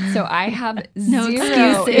gym, right? So I have No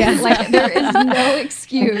zero, excuses. like there is no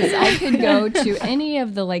excuse. I could go to any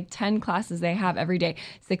of the like 10 classes they have every day,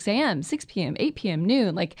 6 a.m., 6 p.m., 8 p.m.,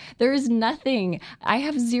 noon. Like there is nothing. I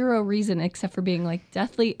have zero reason except for being like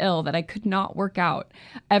deathly ill that I could not work out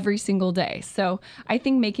every single day. So I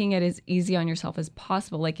think making it as easy on yourself as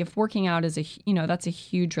possible. Like if working out is that's a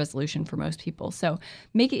huge resolution for most people. So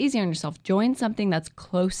make it easy on yourself. Join something that's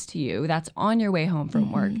close to you, that's on your way home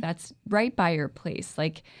from work, that's right by your place.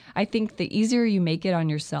 Like I think the easier you make it on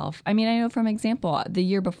yourself. I mean, I know from example, the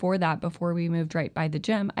year before that, before we moved right by the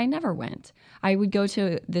gym, I never went. I would go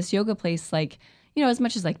to this yoga place like, as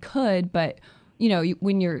much as I could, but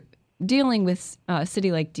when you're dealing with a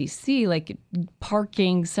city like DC, like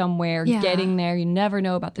parking somewhere, getting there, you never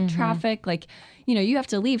know about the traffic. Like, you have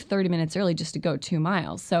to leave 30 minutes early just to go 2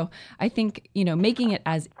 miles. So I think, making it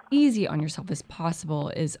as easy on yourself as possible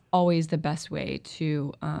is always the best way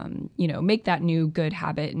to, make that new good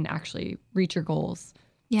habit and actually reach your goals.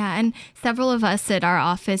 Yeah, and several of us at our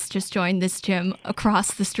office just joined this gym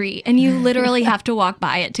across the street, and you literally have to walk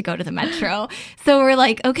by it to go to the metro. So we're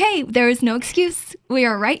like, okay, there is no excuse. We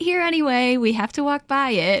are right here anyway. We have to walk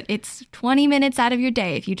by it. It's 20 minutes out of your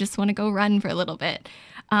day if you just want to go run for a little bit.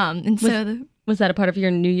 Was that a part of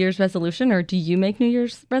your New Year's resolution, or do you make New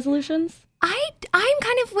Year's resolutions? I'm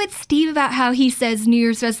kind of with Steve about how he says New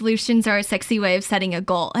Year's resolutions are a sexy way of setting a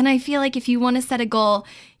goal. And I feel like if you want to set a goal,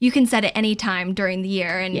 you can set it any time during the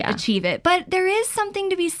year and achieve it. But there is something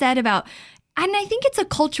to be said about, and I think it's a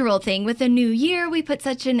cultural thing. With a new year, we put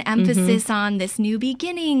such an emphasis on this new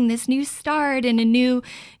beginning, this new start, and a new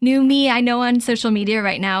me. I know on social media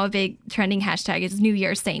right now, a big trending hashtag is New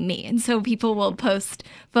Year, Same Me. And so people will post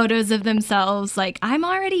photos of themselves like, I'm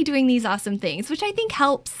already doing these awesome things, which I think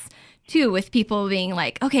helps too, with people being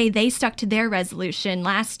like, okay, they stuck to their resolution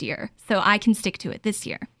last year, so I can stick to it this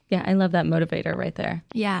year. Yeah, I love that motivator right there.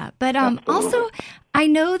 Yeah, but also, I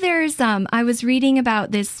know there's, I was reading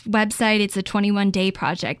about this website. It's a 21-day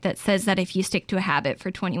project that says that if you stick to a habit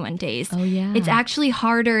for 21 days, it's actually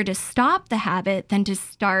harder to stop the habit than to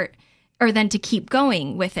start or than to keep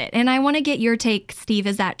going with it. And I want to get your take, Steve.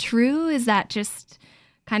 Is that true? Is that just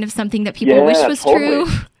kind of something that people wish was true?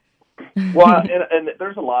 Well, and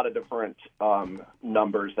there's a lot of different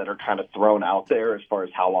numbers that are kind of thrown out there as far as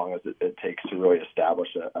how long it takes to really establish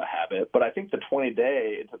a habit. But I think the 21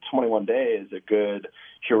 day is a good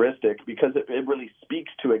heuristic because it really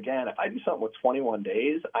speaks to, again, if I do something with 21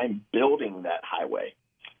 days, I'm building that highway.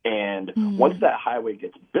 And once that highway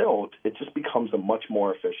gets built, it just becomes a much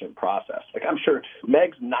more efficient process. Like I'm sure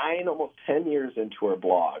Meg's almost 10 years into her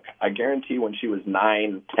blog. I guarantee when she was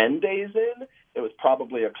 10 days in, it was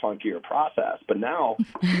probably a clunkier process. But now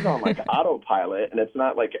she's on like autopilot, and it's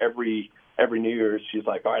not like every New Year's she's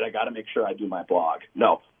like, all right, I got to make sure I do my blog.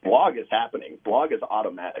 No, blog is happening. Blog is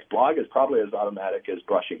automatic. Blog is probably as automatic as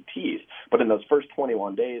brushing teeth. But in those first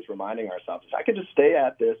 21 days, reminding ourselves, I can just stay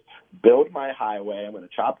at this, build my highway. I'm going to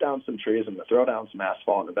chop down some trees. I'm going to throw down some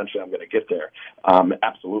asphalt, and eventually I'm going to get there.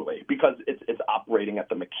 Absolutely, because it's operating at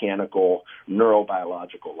the mechanical,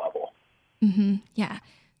 neurobiological level. Mm-hmm. Yeah.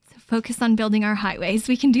 So focus on building our highways.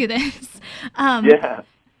 We can do this.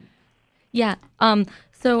 Yeah.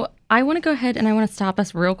 So I want to go ahead and I want to stop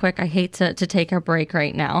us real quick. I hate to take our break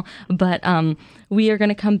right now, but we are going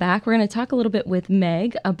to come back. We're going to talk a little bit with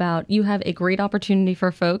Meg about, you have a great opportunity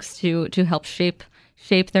for folks to help shape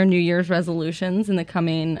their New Year's resolutions in the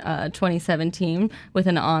coming 2017 with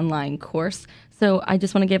an online course. So I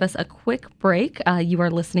just want to give us a quick break. You are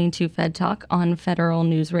listening to Fed Talk on Federal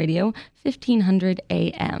News Radio, 1500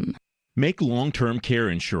 AM. Make long-term care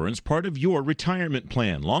insurance part of your retirement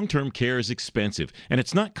plan. Long-term care is expensive, and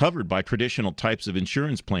it's not covered by traditional types of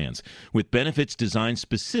insurance plans. With benefits designed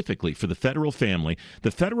specifically for the federal family,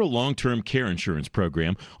 the Federal Long-Term Care Insurance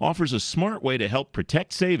Program offers a smart way to help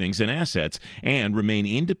protect savings and assets and remain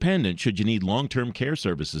independent should you need long-term care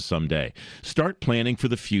services someday. Start planning for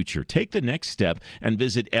the future. Take the next step and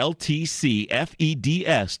visit LTCFEDS.com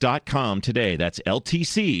today. That's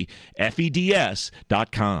LTCFEDS.com.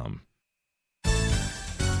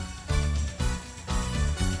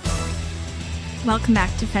 Welcome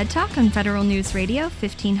back to Fed Talk on Federal News Radio,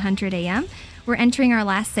 1500 AM. we're entering our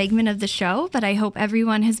last segment of the show, but I hope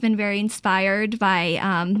everyone has been very inspired by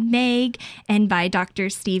Meg and by Dr.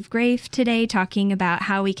 Steve Grafe today, talking about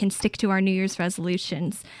how we can stick to our New Year's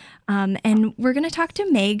resolutions. And we're going to talk to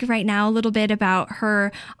Meg right now a little bit about her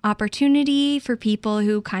opportunity for people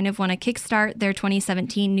who kind of want to kickstart their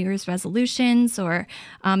 2017 New Year's resolutions, or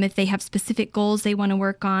if they have specific goals they want to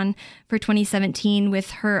work on for 2017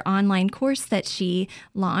 with her online course that she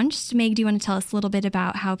launched. Meg, do you want to tell us a little bit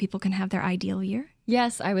about how people can have their ideal year?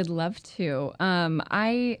 Yes, I would love to.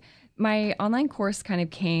 My online course kind of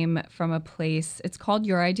came from a place, it's called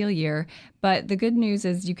Your Ideal Year, but the good news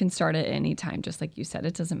is you can start it any time, just like you said.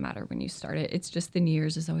 It doesn't matter when you start it. It's just the New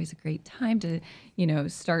Year's is always a great time to,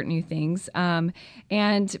 start new things.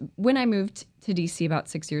 And when I moved to DC about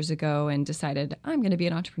 6 years ago and decided I'm going to be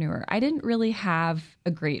an entrepreneur, I didn't really have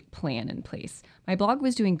a great plan in place. My blog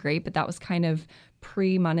was doing great, but that was kind of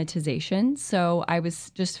pre-monetization. So I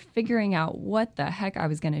was just figuring out what the heck I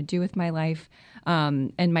was going to do with my life.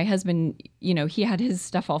 And my husband, he had his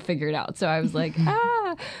stuff all figured out. So I was like,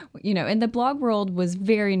 and the blog world was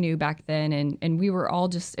very new back then. And we were all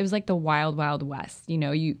it was like the wild, wild west.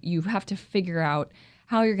 You have to figure out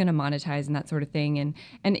how you're going to monetize and that sort of thing.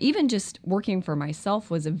 And even just working for myself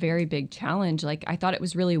was a very big challenge. Like, I thought it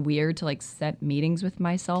was really weird to set meetings with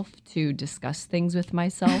myself to discuss things with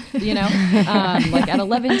myself, like at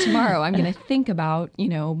 11 tomorrow, I'm going to think about,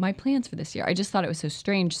 my plans for this year. I just thought it was so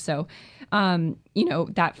strange. So,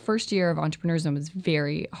 that first year of entrepreneurism was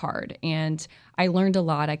very hard, and I learned a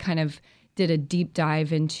lot. I kind of did a deep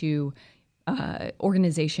dive into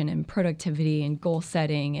organization and productivity and goal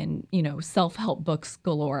setting and, self-help books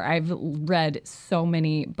galore. I've read so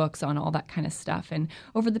many books on all that kind of stuff. And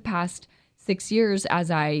over the past 6 years,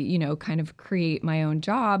 as I, kind of create my own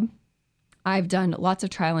job, I've done lots of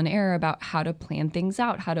trial and error about how to plan things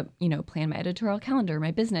out, how to, plan my editorial calendar,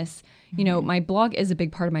 my business. My blog is a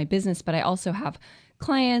big part of my business, but I also have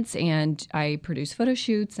clients and I produce photo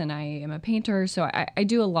shoots and I am a painter. So I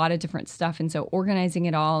do a lot of different stuff. And so organizing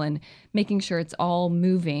it all and making sure it's all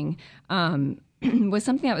moving was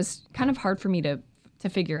something that was kind of hard for me to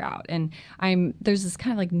figure out. And there's this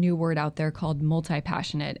kind of new word out there called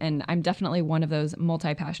multi-passionate. And I'm definitely one of those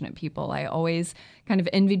multi-passionate people. I always kind of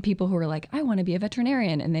envied people who were like, I want to be a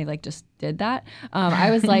veterinarian. And they just did that. I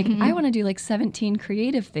was like, I want to do 17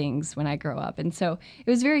 creative things when I grow up. And so it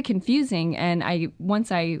was very confusing. And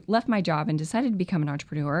once I left my job and decided to become an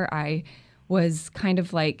entrepreneur, I was kind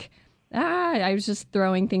of I was just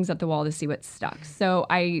throwing things at the wall to see what stuck. So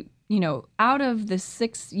out of the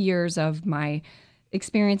 6 years of my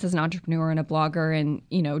experience as an entrepreneur and a blogger and,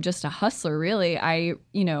 just a hustler, really,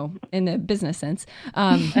 in the business sense,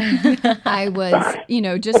 I was,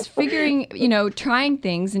 just figuring, trying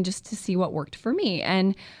things and just to see what worked for me.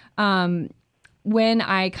 And when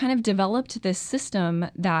I kind of developed this system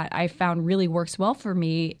that I found really works well for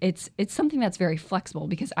me, it's something that's very flexible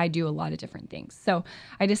because I do a lot of different things. So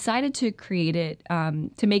I decided to create it,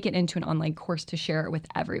 to make it into an online course to share it with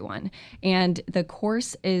everyone. And the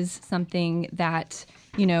course is something that,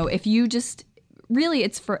 if you just really,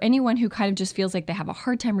 it's for anyone who kind of just feels like they have a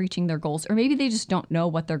hard time reaching their goals, or maybe they just don't know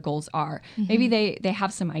what their goals are. Mm-hmm. Maybe they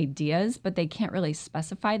have some ideas, but they can't really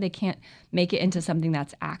specify. They can't make it into something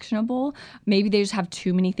that's actionable. Maybe they just have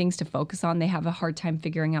too many things to focus on. They have a hard time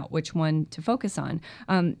figuring out which one to focus on.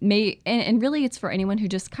 And really, it's for anyone who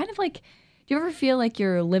just kind of do you ever feel like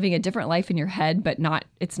you're living a different life in your head, but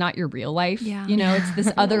it's not your real life? Yeah. It's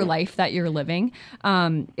this other life that you're living.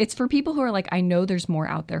 It's for people who are like, I know there's more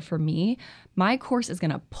out there for me. My course is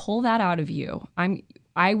going to pull that out of you.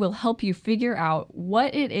 I will help you figure out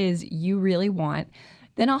what it is you really want.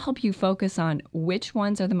 Then I'll help you focus on which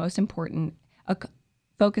ones are the most important,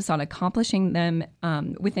 focus on accomplishing them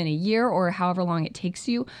within a year or however long it takes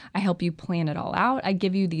you. I help you plan it all out. I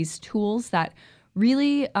give you these tools that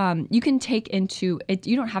really, you can take into it.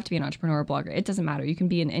 You don't have to be an entrepreneur or blogger. It doesn't matter. You can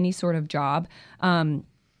be in any sort of job.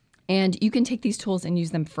 And you can take these tools and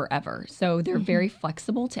use them forever. So they're very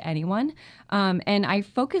flexible to anyone. And I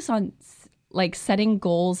focus on setting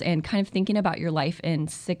goals and kind of thinking about your life in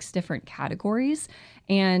 6 different categories.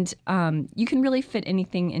 And you can really fit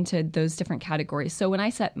anything into those different categories. So when I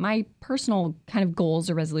set my personal kind of goals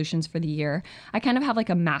or resolutions for the year, I kind of have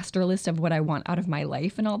a master list of what I want out of my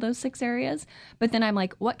life in all those 6 areas. But then I'm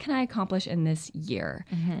like, what can I accomplish in this year?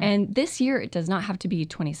 Mm-hmm. And this year, it does not have to be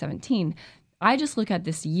 2017. I just look at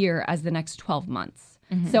this year as the next 12 months.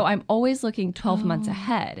 So I'm always looking 12 months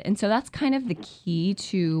ahead. And so that's kind of the key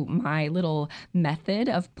to my little method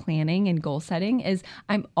of planning and goal setting is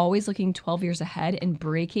I'm always looking 12 years ahead and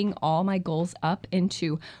breaking all my goals up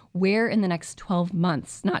into where in the next 12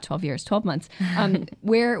 months, not 12 years, 12 months,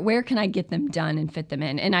 where can I get them done and fit them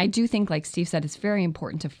in? And I do think, like Steve said, it's very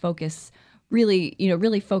important to focus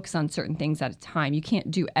really focus on certain things at a time. You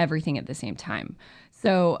can't do everything at the same time.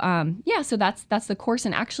 So so that's the course.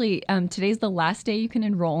 And actually, today's the last day you can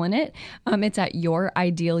enroll in it. It's at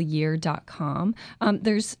youridealyear.com.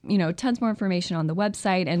 There's tons more information on the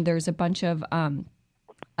website, and there's a bunch of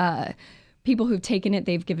people who've taken it.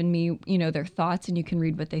 They've given me their thoughts, and you can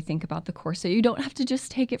read what they think about the course. So you don't have to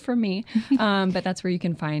just take it from me, but that's where you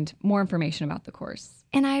can find more information about the course.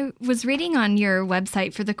 And I was reading on your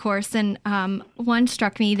website for the course, and one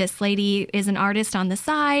struck me. This lady is an artist on the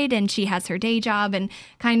side, and she has her day job and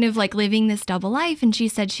kind of like living this double life. And she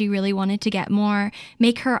said she really wanted to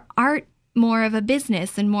make her art more of a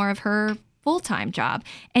business and more of her full-time job.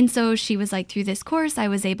 And so she was like, through this course, I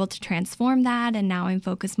was able to transform that. And now I'm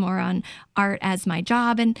focused more on art as my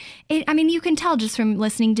job. And you can tell just from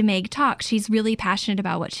listening to Meg talk, she's really passionate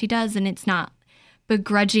about what she does. And it's not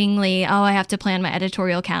begrudgingly, I have to plan my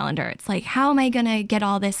editorial calendar. It's like, how am I going to get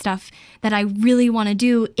all this stuff that I really want to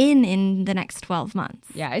do in the next 12 months?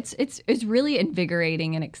 Yeah, it's really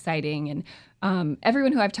invigorating and exciting. And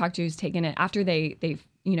everyone who I've talked to who's taken it, after they've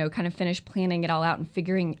kind of finished planning it all out and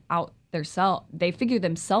figuring out they figure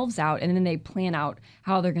themselves out, and then they plan out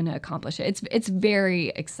how they're going to accomplish it. It's very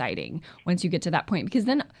exciting once you get to that point, because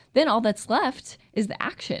then all that's left is the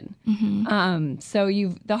action. So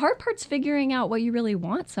the hard part's figuring out what you really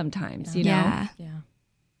want sometimes, you know?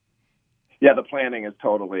 Yeah, the planning is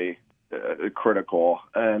totally critical,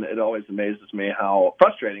 and it always amazes me how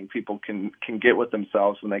frustrating people can get with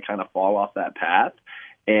themselves when they kind of fall off that path.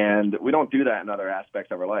 And we don't do that in other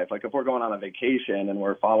aspects of our life. Like if we're going on a vacation and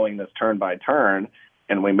we're following this turn by turn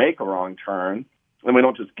and we make a wrong turn, then we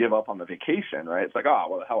don't just give up on the vacation, right? It's like,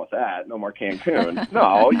 the hell with that. No more Cancun.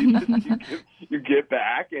 No, you get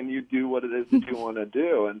back and you do what it is that you want to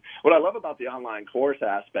do. And what I love about the online course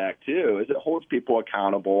aspect, too, is it holds people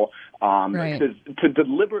accountable. To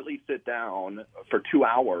deliberately sit down for 2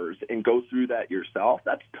 hours and go through that yourself,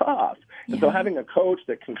 that's tough. And so having a coach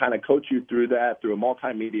that can kind of coach you through that through a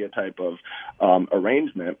multimedia type of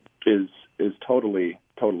arrangement is totally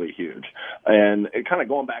huge. And it kind of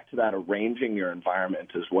going back to that, arranging your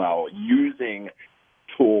environment as well, using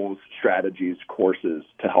tools, strategies, courses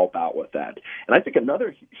to help out with that. And I think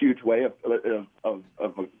another huge way of a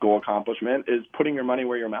goal accomplishment is putting your money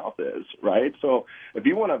where your mouth is, right? So if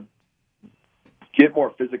you want to get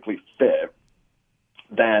more physically fit,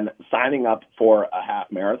 then signing up for a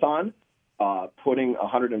half marathon, putting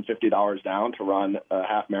 $150 down to run a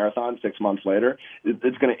half marathon 6 months later,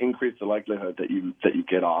 it's going to increase the likelihood that you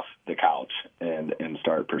get off the couch and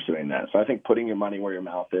start pursuing that. So I think putting your money where your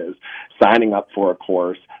mouth is, signing up for a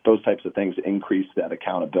course, those types of things increase that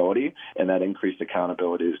accountability, and that increased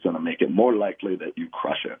accountability is going to make it more likely that you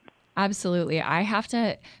crush it. Absolutely. I have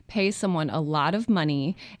to pay someone a lot of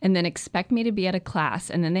money and then expect me to be at a class,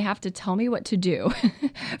 and then they have to tell me what to do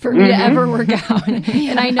for me to ever work out.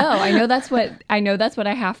 And I know that's what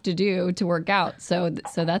I have to do to work out. So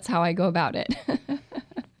that's how I go about it.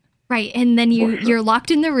 Right. And then you're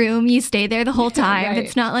locked in the room. You stay there the whole time. Right.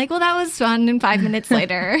 It's not like, well, that was fun, and 5 minutes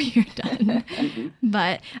later, you're done.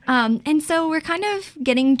 But, and so we're kind of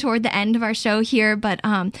getting toward the end of our show here. But,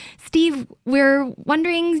 Steve, we're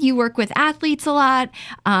wondering, you work with athletes a lot.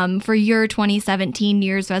 For your 2017 New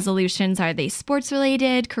Year's resolutions, are they sports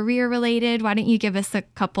related, career related? Why don't you give us a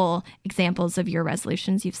couple examples of your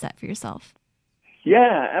resolutions you've set for yourself?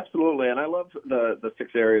 Yeah, absolutely. And I love the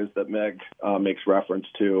 6 areas that Meg makes reference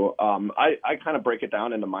to. I kind of break it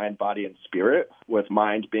down into mind, body, and spirit, with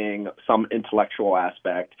mind being some intellectual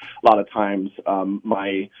aspect. A lot of times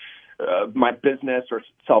my business or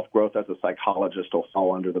self-growth as a psychologist will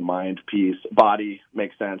fall under the mind piece. Body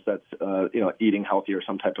makes sense. That's, eating healthy or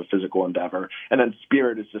some type of physical endeavor. And then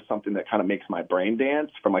spirit is just something that kind of makes my brain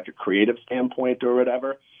dance from like a creative standpoint or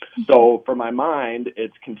whatever. So for my mind,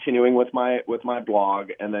 it's continuing with my blog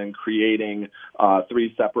and then creating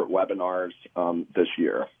 3 separate webinars this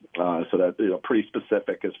year. So that, pretty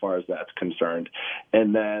specific as far as that's concerned.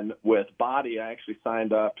 And then with body, I actually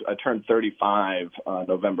signed up. I turned 35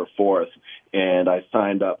 November 4th, and I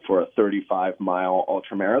signed up for a 35-mile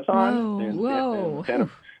ultramarathon in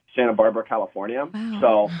Santa Barbara, California. Wow.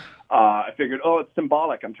 So I figured, it's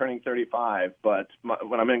symbolic. I'm turning 35, but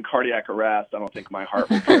when I'm in cardiac arrest, I don't think my heart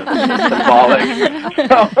will care. Symbolic.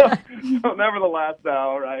 So nevertheless,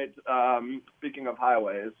 though, right? Speaking of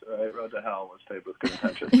highways, right? Road to hell was paved with good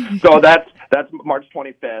intentions. So that's March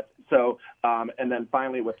 25th. So and then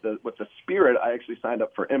finally with the Spirit, I actually signed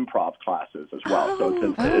up for improv classes as well. So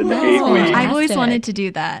it's an 8 weeks. I've always wanted to do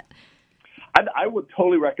that. I would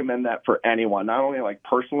totally recommend that for anyone, not only like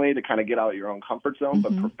personally to kind of get out of your own comfort zone,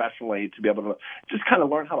 but professionally to be able to just kind of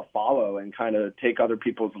learn how to follow and kind of take other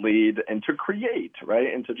people's lead and to create,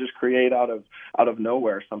 right? And to just create out of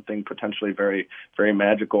nowhere something potentially very, very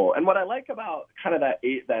magical. And what I like about kind of that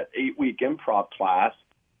 8-week improv class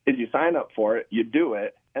is you sign up for it, you do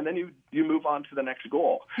it, and then you move on to the next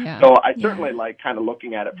goal. Yeah. So I certainly like kind of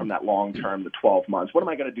looking at it from that long term, the 12 months. What am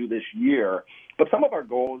I going to do this year? But some of our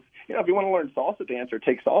goals, if you want to learn salsa dance or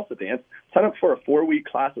take salsa dance, sign up for a 4-week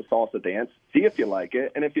class of salsa dance, see if you like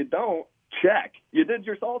it. And if you don't, check. You did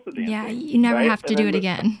your salsa dance. Yeah, you never have to do it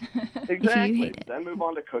again. Exactly. If you hate it. Then move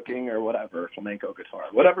on to cooking or whatever, flamenco guitar,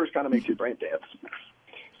 whatever's kind of makes you brain dance.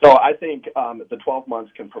 So I think the 12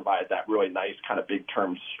 months can provide that really nice kind of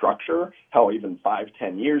big-term structure. Hell, even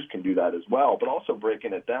 5-10 years can do that as well. But also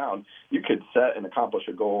breaking it down, you could set and accomplish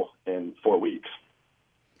a goal in 4 weeks.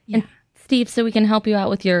 Yeah. And Steve, so we can help you out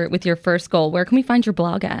with your first goal. Where can we find your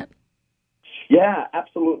blog at? Yeah,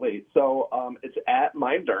 absolutely. So it's at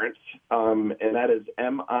Mindurance, and that is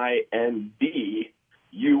MINDURANCE.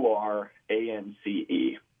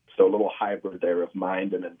 So a little hybrid there of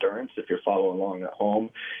mind and endurance if you're following along at home.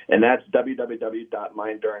 And that's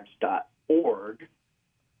www.mindurance.org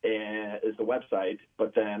is the website.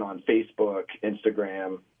 But then on Facebook,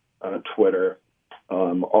 Instagram, Twitter,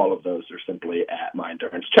 all of those are simply at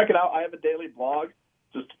Mindurance. Check it out. I have a daily blog,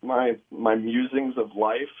 just my musings of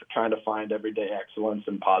life, trying to find everyday excellence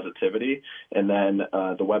and positivity. And then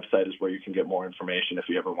the website is where you can get more information if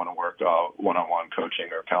you ever want to work one-on-one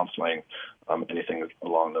coaching or counseling, anything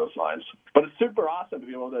along those lines. But it's super awesome to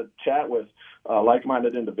be able to chat with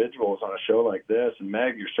like-minded individuals on a show like this. And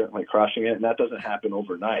Meg, you're certainly crushing it, and that doesn't happen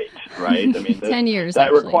overnight, right? I mean, 10 years. That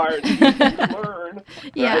actually. requires you to learn.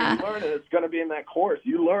 Yeah. Right? You learn, and it's going to be in that course.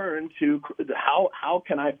 You learn to how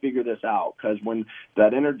can I figure this out? Because when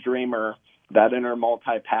that inner dreamer, that inner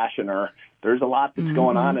multi-passioner, there's a lot that's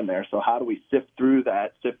going on in there. So how do we sift through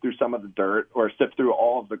that, sift through some of the dirt, or sift through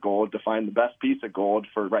all of the gold to find the best piece of gold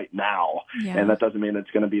for right now? Yeah. And that doesn't mean it's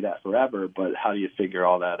going to be that forever, but how do you figure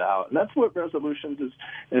all that out? And that's what resolutions is,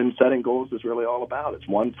 and setting goals is really all about. It's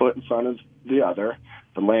one foot in front of the other.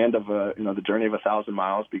 The land of the journey of 1,000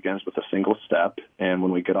 miles begins with a single step. And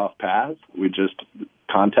when we get off path, we just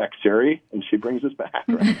contact Siri and she brings us back.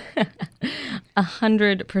 Right?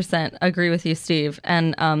 100% agree with you, Steve.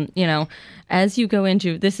 And, as you go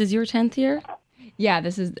into, this is your 10th year? Yeah,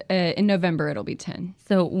 this is in November. It'll be 10.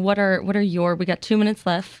 So what are we got 2 minutes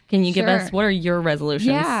left. Can you give us, what are your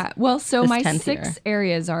resolutions? Yeah. Well, so my 6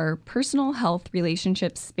 areas are personal, health,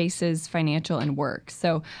 relationships, spaces, financial, and work.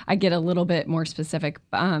 So I get a little bit more specific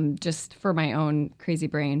just for my own crazy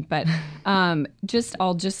brain. But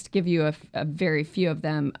I'll just give you a very few of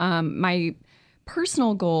them. My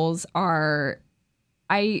personal goals are,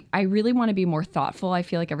 I really want to be more thoughtful. I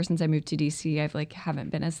feel like ever since I moved to DC, I've haven't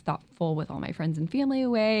been as thoughtful with all my friends and family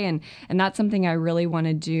away, and that's something I really want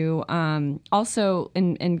to do. Also,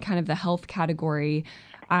 in kind of the health category,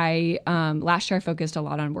 last year I focused a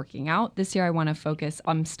lot on working out. This year I want to focus.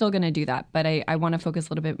 I'm still going to do that, but I want to focus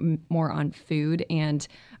a little bit more on food and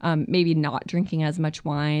maybe not drinking as much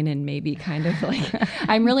wine, and maybe kind of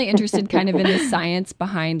I'm really interested kind of in the science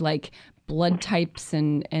behind blood types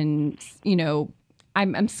and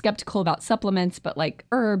I'm skeptical about supplements, but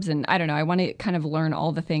herbs and I don't know. I want to kind of learn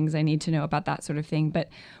all the things I need to know about that sort of thing. But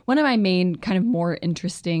one of my main kind of more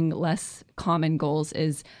interesting, less common goals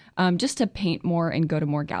is just to paint more and go to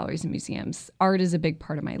more galleries and museums. Art is a big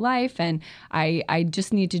part of my life, and I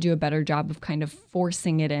just need to do a better job of kind of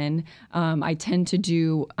forcing it in. I tend to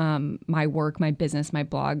do my work, my business, my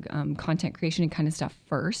blog, content creation and kind of stuff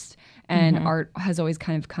first. And art has always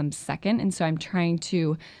kind of come second. And so I'm trying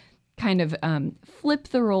to kind of flip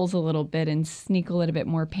the roles a little bit and sneak a little bit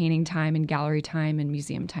more painting time and gallery time and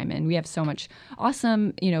museum time in. We have so much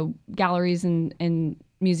awesome, galleries and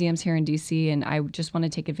museums here in DC, and I just want to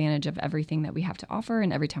take advantage of everything that we have to offer.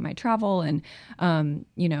 And every time I travel and,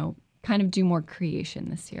 kind of do more creation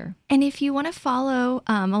this year. And if you want to follow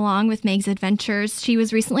along with Meg's adventures, she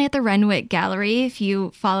was recently at the Renwick Gallery, if you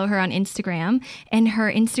follow her on Instagram, and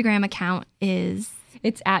her Instagram account is...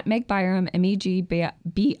 It's at Meg Byram,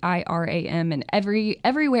 MEGBIRAM, and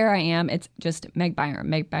everywhere I am, it's just Meg Byram,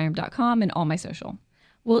 megbyram.com, and all my social.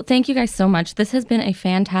 Well, thank you guys so much. This has been a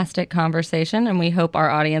fantastic conversation, and we hope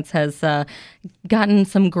our audience has gotten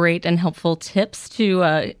some great and helpful tips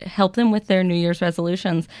to help them with their New Year's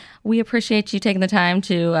resolutions. We appreciate you taking the time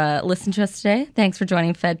to listen to us today. Thanks for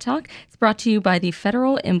joining Fed Talk. It's brought to you by the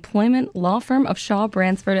Federal Employment Law Firm of Shaw,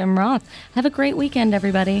 Bransford, and Roth. Have a great weekend,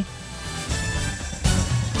 everybody.